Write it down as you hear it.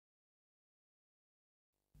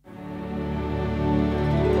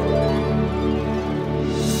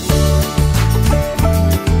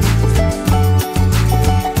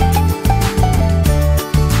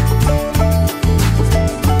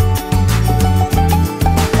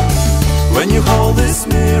when you hold this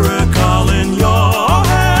miracle in your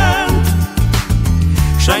hand,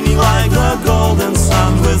 shining like the golden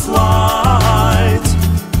sun with light.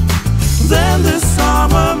 Then this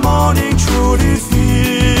summer morning truly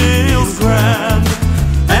feels grand,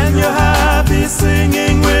 and you're happy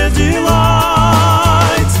singing with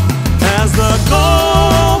delight, as the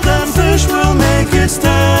golden fish will make its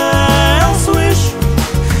tail swish.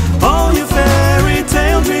 All your fairy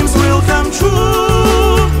tale dreams will come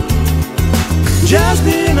true. Just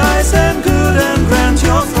be nice and good and grant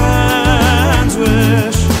your friends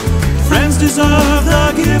wish. Friends deserve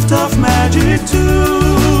the gift of magic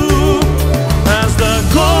too, as the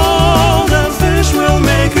golden fish will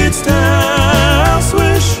make its tail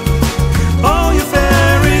swish. All your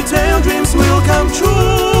fairy tale dreams will come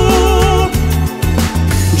true.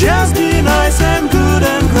 Just be nice and good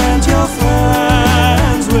and grant your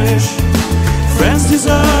friends wish. Friends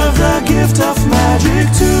deserve the gift of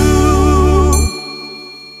magic too.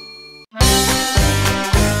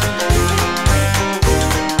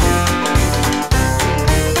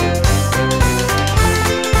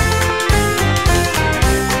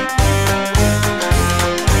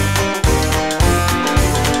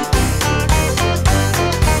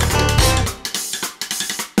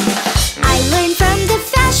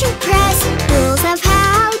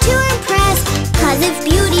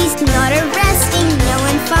 Not arresting, no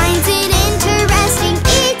one finds it interesting.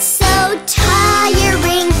 It's so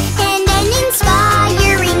tiring and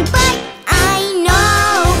uninspiring, but I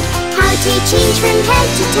know how to change from head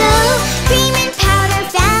to toe. Cream and powder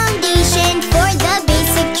foundation for the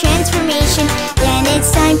basic transformation. Then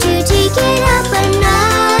it's time to take it up a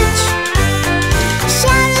notch.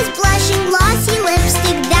 Shadows, blushing, glossy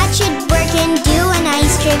lipstick, that should work and do a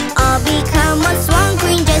nice trick. I'll become a swan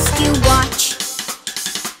queen, just you watch.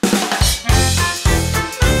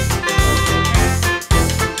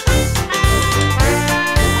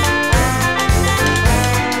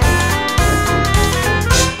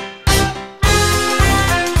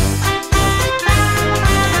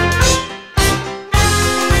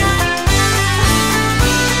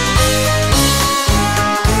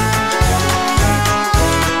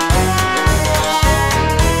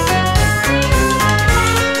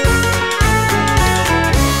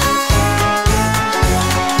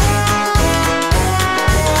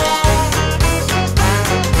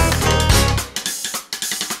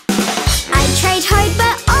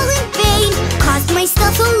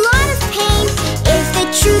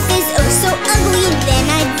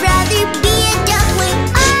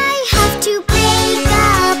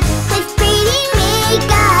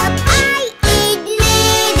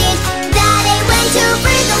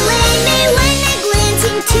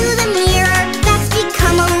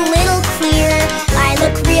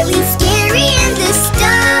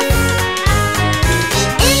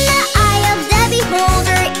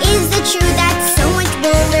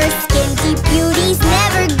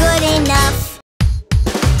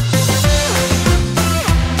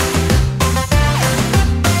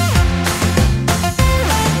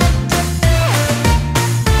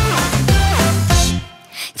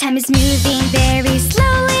 Time is moving very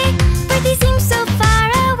slowly, birthdays seem so far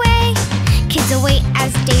away. Kids await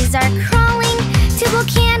as days are crawling to blow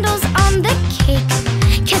candles on the cake.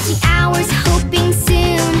 Catching hours, hoping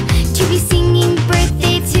soon to be singing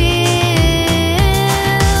birthday tune.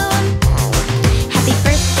 Happy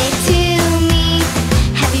birthday to me,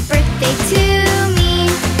 happy birthday to me.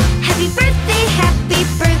 Happy birthday, happy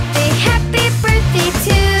birthday, happy birthday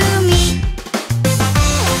to me.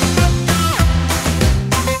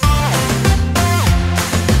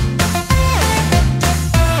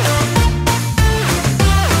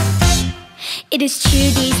 It is true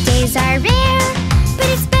these days are rare, but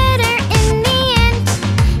it's better in the end.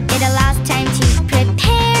 It allows time to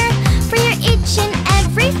prepare for your each and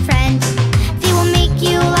every friend. They will make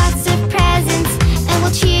you lots of presents and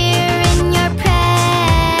will cheer in your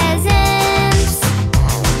presence.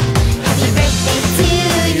 Happy birthday to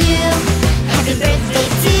you, happy birthday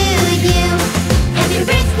to you. Happy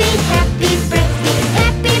birthday, happy birthday,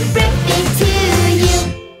 happy birthday to you.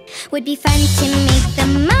 Would be fun to make the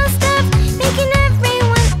most of, making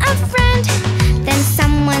everyone a friend. Then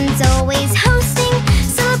someone's always hosting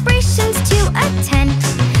celebrations to attend.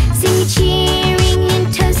 Singing, cheering and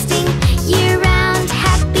toasting year round.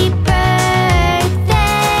 Happy birthday.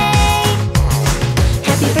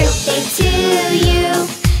 Happy birthday to you,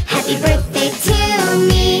 happy birthday to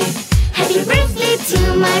me. Happy birthday to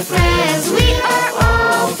my friends, we are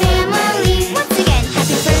all family. Once again,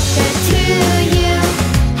 happy birthday to you,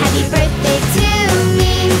 happy birthday to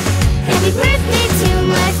me. Happy birthday to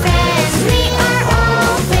my friends, we are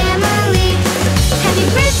all family. Happy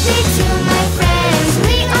birthday to my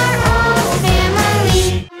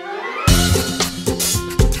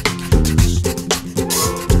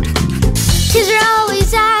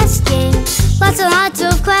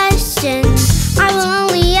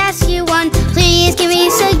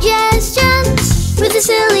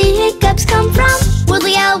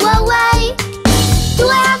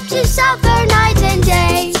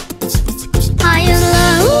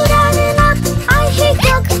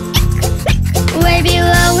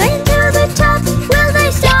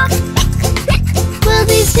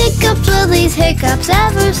these hiccups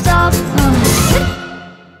ever stop?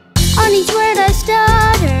 On each word I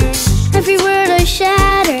stutter, every word I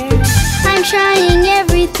shatter. I'm trying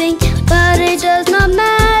everything, but it does not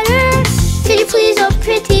matter. Could you please, oh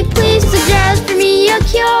pretty please, suggest for me a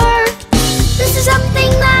cure? This is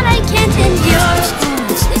something that I can't endure.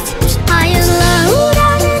 I am low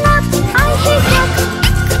down and up, I hiccup.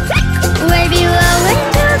 Way below and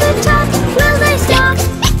to the top, will they stop?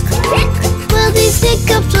 Will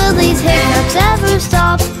these hiccups ever stop?